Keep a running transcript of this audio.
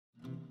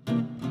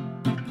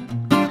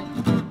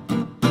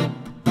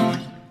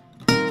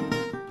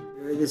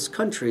this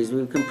country,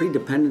 we've become pretty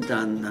dependent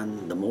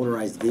on the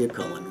motorized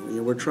vehicle,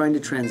 and we're trying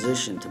to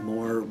transition to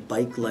more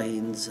bike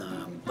lanes,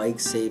 bike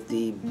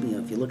safety.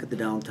 If you look at the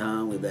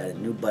downtown, we've added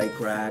new bike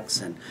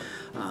racks, and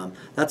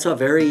that's a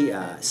very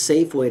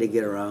safe way to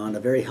get around,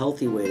 a very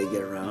healthy way to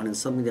get around, and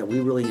something that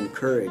we really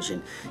encourage.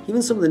 And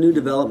even some of the new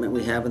development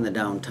we have in the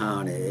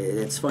downtown,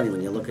 it's funny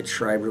when you look at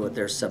Schreiber with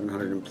their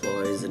 700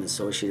 employees and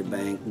Associated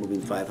Bank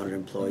moving 500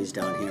 employees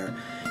down here.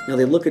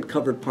 They look at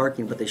covered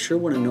parking, but they sure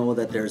want to know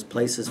that there's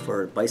places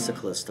for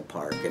bicyclists to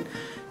park. And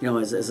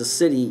as a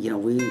city,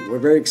 we're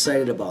very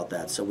excited about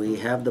that. So we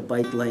have the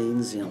bike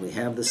lanes, we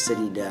have the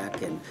city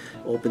deck, and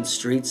open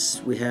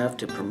streets we have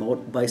to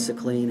promote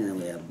bicycling, and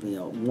we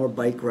have more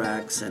bike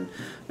racks, and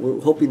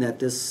we're hoping that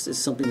this is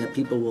something that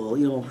people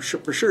will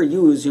for sure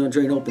use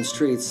during open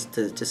streets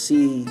to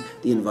see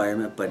the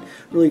environment, but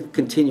really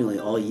continually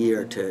all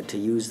year to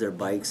use their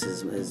bikes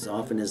as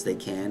often as they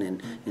can,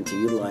 and to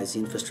utilize the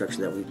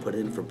infrastructure that we put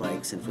in for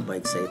bikes and for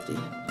bike safety.